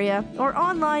Sound area, or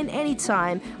online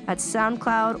anytime at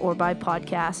SoundCloud or by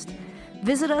podcast.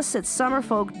 Visit us at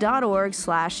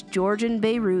summerfolk.org/Georgian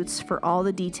Bay Roots for all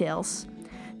the details.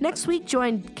 Next week,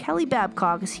 join Kelly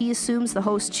Babcock as he assumes the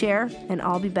host chair, and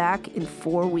I'll be back in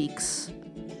 4 weeks.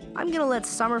 I'm going to let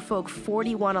Summerfolk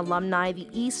 41 alumni, the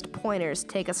East Pointers,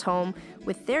 take us home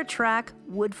with their track,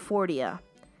 Woodfordia.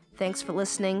 Thanks for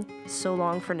listening. So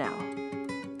long for now.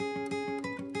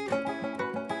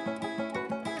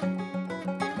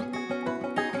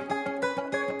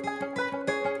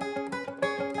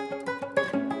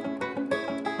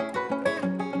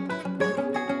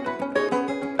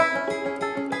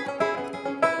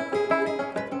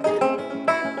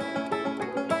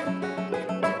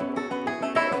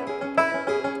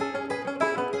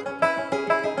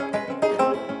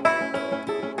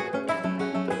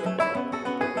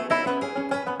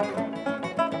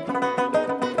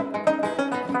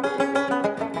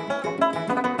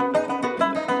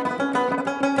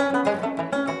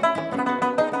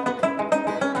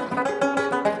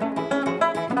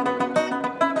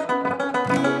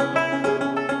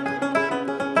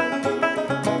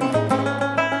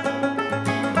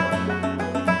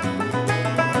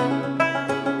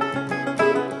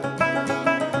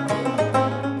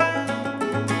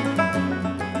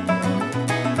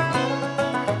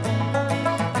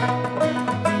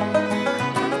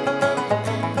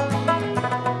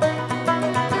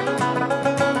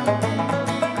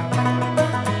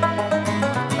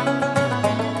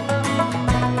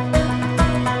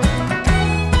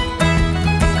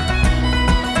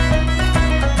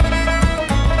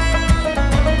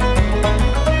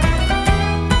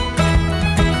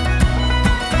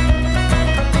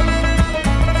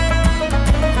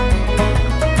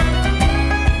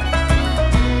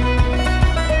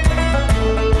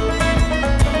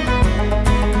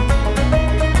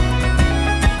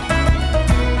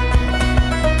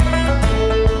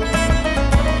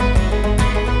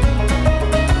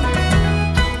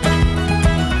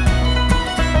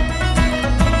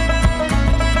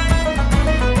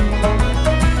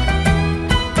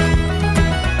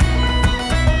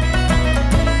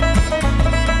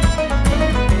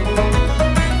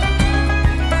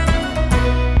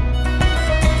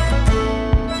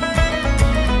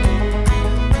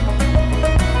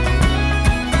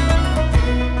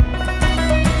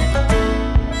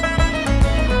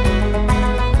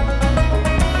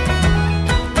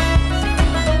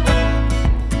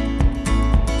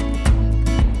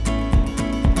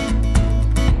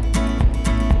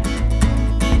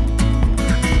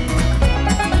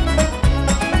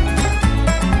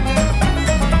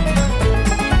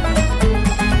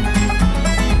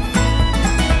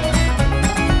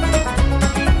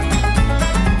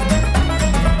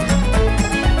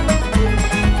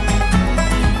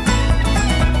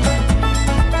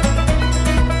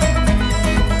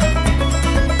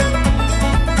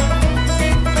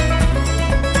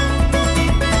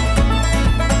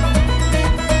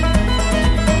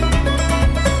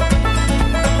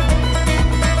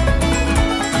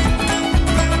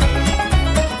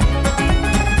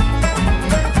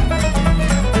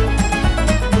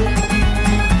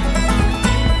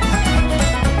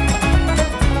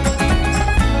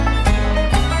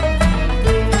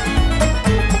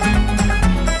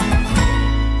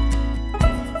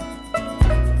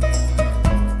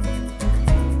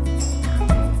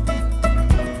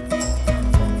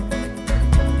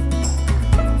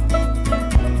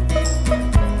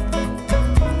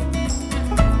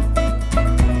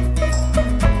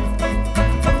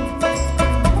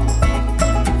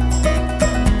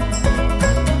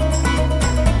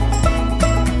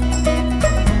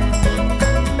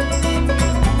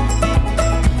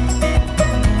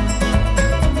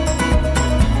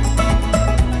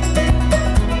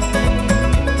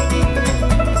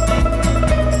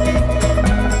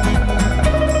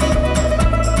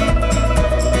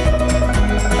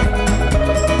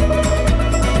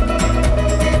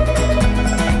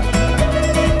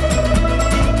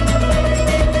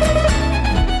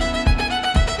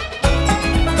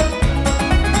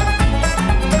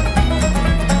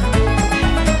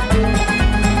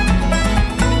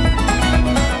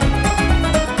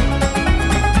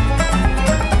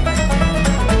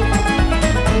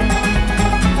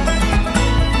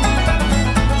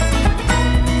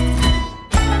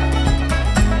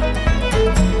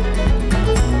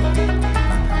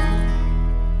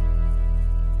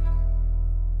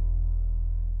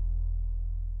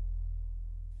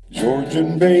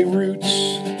 Georgian Bay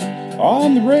Roots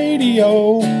on the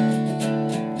radio,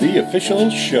 the official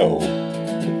show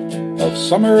of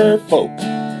summer folk,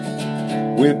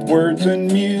 with words and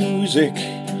music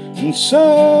and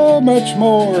so much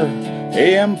more.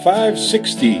 AM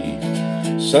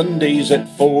 560, Sundays at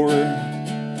 4,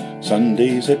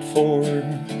 Sundays at 4,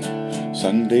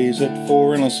 Sundays at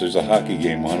 4, unless there's a hockey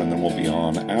game on, and then we'll be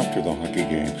on after the hockey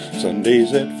game.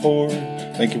 Sundays at 4.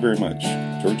 Thank you very much.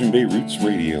 Georgian Bay Roots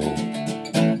Radio.